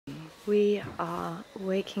We are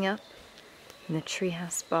waking up in the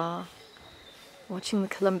treehouse bar, watching the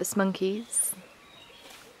Columbus monkeys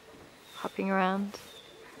hopping around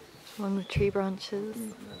along the tree branches.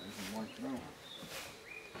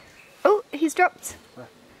 Oh, he's dropped.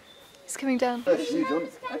 He's coming down.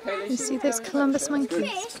 You see those Columbus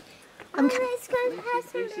monkeys? I'm going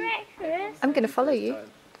to follow you.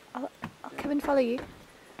 I'll come and follow you.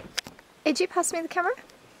 Hey, do you pass me the camera?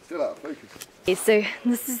 Still out of focus. Okay, so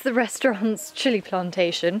this is the restaurant's chili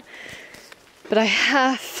plantation, but I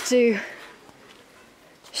have to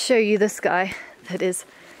show you this guy that is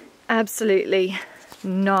absolutely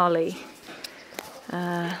gnarly.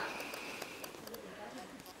 There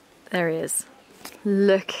he is.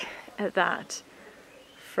 Look at that.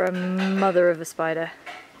 For a mother of a spider.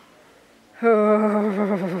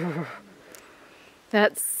 Oh,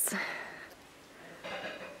 that's,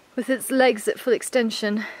 with its legs at full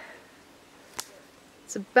extension,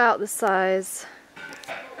 it's about the size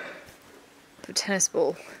of a tennis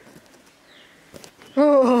ball.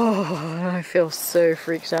 Oh, I feel so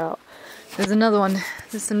freaked out. There's another one.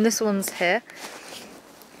 There's some little ones here.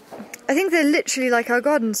 I think they're literally like our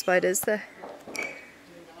garden spiders. They're...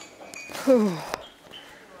 Oh,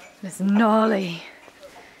 it's gnarly.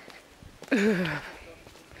 Ugh.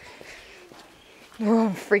 Oh,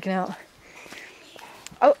 I'm freaking out.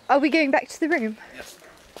 Oh, are we going back to the room? Yes.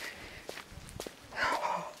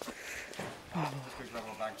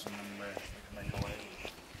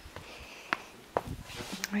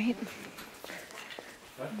 Right.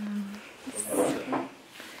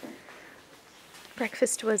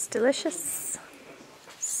 Breakfast was delicious.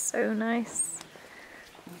 So nice.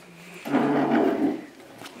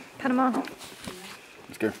 Panama.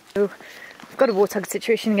 Let's go. Oh, I've got a warthog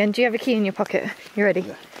situation again. Do you have a key in your pocket? You ready?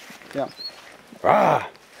 Yeah. Yeah. Ah!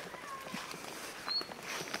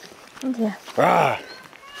 Oh dear. Ah!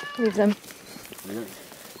 Leave them.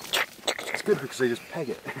 It's good because they just peg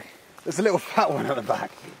it. There's a little fat one at the back.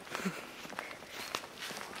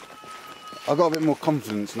 I've got a bit more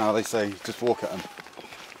confidence now. They say just walk at them.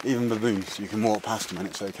 Even baboons, you can walk past them and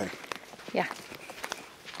it's okay. Yeah.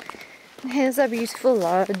 And here's our beautiful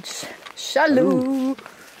lodge. Ciao.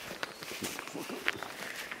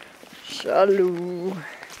 Ciao.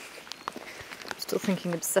 Still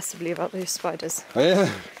thinking obsessively about those spiders. Oh yeah.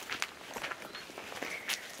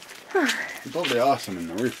 There probably are some in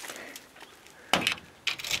the roof.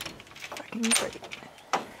 Fucking great.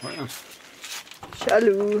 Right now. Ciao.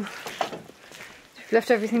 We've left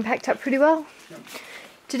everything packed up pretty well. Yep.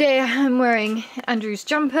 Today I'm wearing Andrew's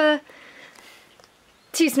jumper,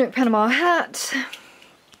 T-Snook Panama hat,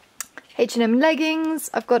 H&M leggings.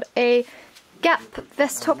 I've got a Gap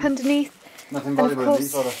vest top underneath. Nothing valuable in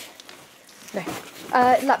these, are there? No.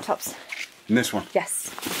 Laptops. In this one? Yes.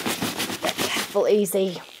 Yeah, careful,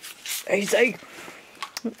 easy. Easy.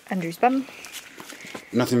 Andrew's bum.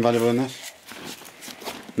 Nothing valuable in this?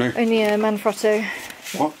 No? Only a Manfrotto.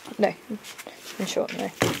 What? No. In short, no.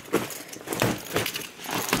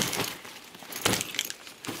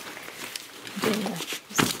 Doing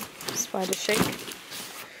the spider shake.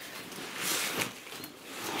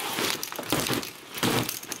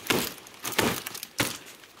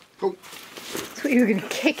 Cool. I thought you were going to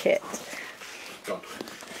kick it. God.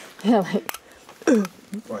 Yeah, like...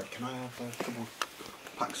 Right, can I have a couple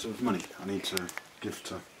packs of money I need to give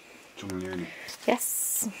to John and Leonie?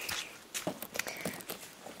 Yes.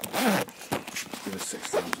 Give us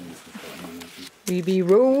 6,000 if we've got money. We be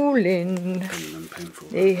rolling. Painful.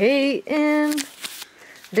 They hating.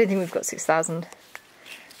 I don't think we've got 6,000.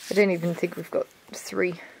 I don't even think we've got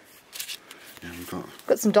 3. Yeah, we've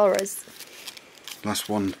got some dollars. Last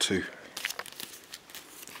 1, 2,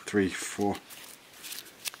 3, 4.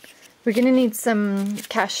 We're going to need some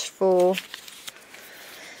cash for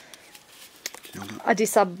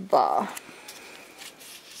Addis Ababa.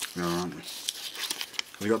 We are, aren't we?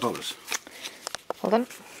 Have you got dollars? Hold on.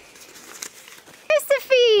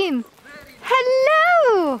 Josephine!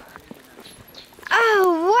 Hello! Oh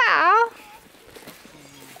wow!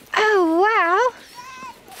 Oh wow!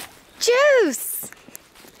 Jose!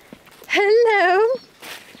 Hello!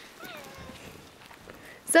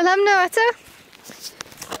 Salam Noata?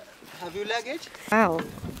 Have you luggage? Wow,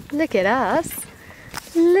 look at us.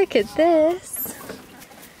 Look at this.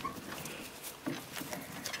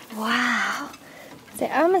 Wow. Say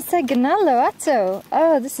amasa ganalo ato.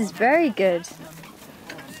 Oh, this is very good.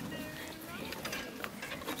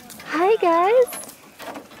 Hi guys.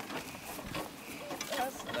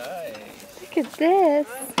 That's nice. Look at this.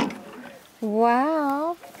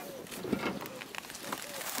 Wow.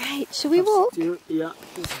 Right, should we walk? Yeah.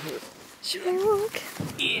 Should we walk?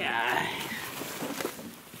 Yeah.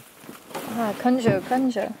 Ah, conjo.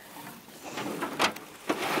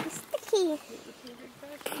 Sticky.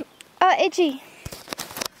 Oh, itchy.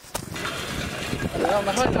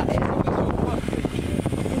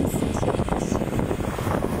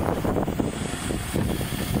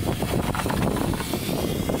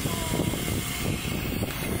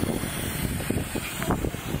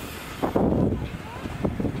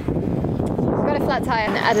 Got a flat tire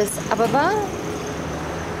in Addis Ababa.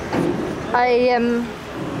 I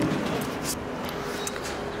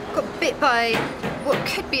got bit by what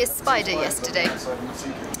could be a spider yesterday.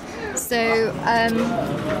 So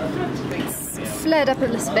it's flared up a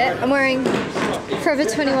little bit. I'm wearing Forever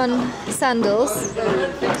 21 sandals.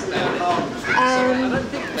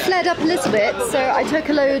 Flared up a little bit, so I took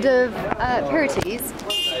a load of Pirites.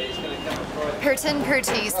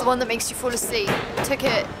 Pirites, the one that makes you fall asleep. Took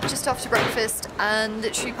it just after breakfast and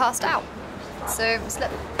literally passed out. So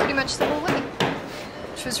slept pretty much the whole way,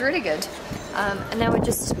 which was really good. And now we're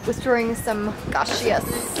just withdrawing some gashias.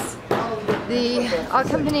 Our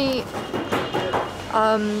company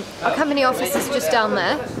office is just down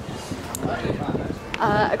there,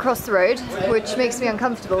 across the road, which makes me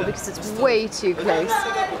uncomfortable because it's way too close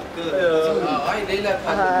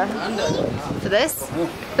for this.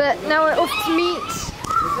 But now we're off to meet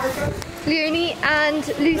Leonie and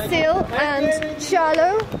Lucille and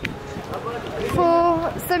Ciao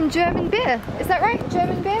for some German beer. Is that right?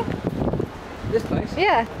 German beer? This place?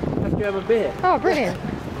 Yeah. Have German beer. Oh, brilliant.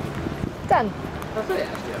 Done. I thought it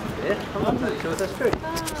has German beer. I'm not really sure if that's true.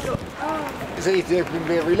 Is it Ethiopian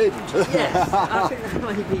beer relabeled? Yes, I think that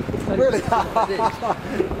might be. Really?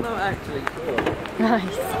 Not actually sure.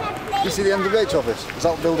 Nice. You see the MWH office? Is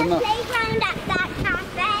that building that? Playground at that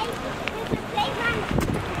cafe.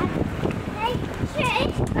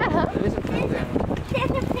 There's a playground.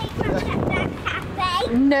 There's a playground at that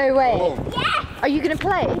cafe. No way. Oh. Yes. Are you going to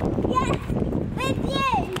play? Yes. With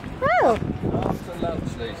you. Oh. After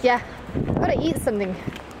lunch, Lucy. Yeah. Gotta eat something.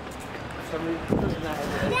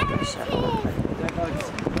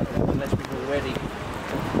 Unless we've already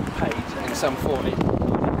paid in some form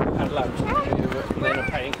at lunch, and then are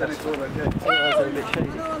paying. Otherwise they're a bit shady.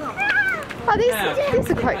 Oh, these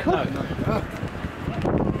are quite cool.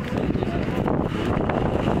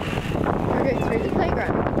 We're going through the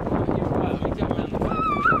playground.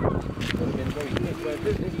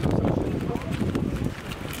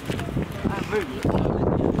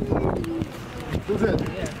 Who's it?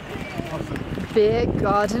 Beer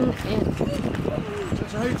Garden Inn.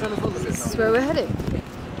 That's where we're heading.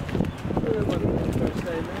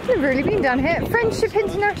 I've really been down here. Friendship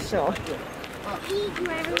International. Have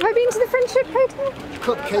I been to the Friendship Hotel?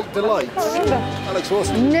 Cupcake Delight. I can't remember. That looks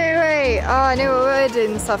awesome. No way! Oh, I know what we're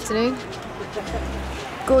doing this afternoon.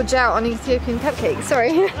 Gorge out on Ethiopian cupcakes.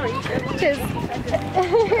 Sorry. Cheers.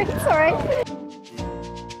 It's alright.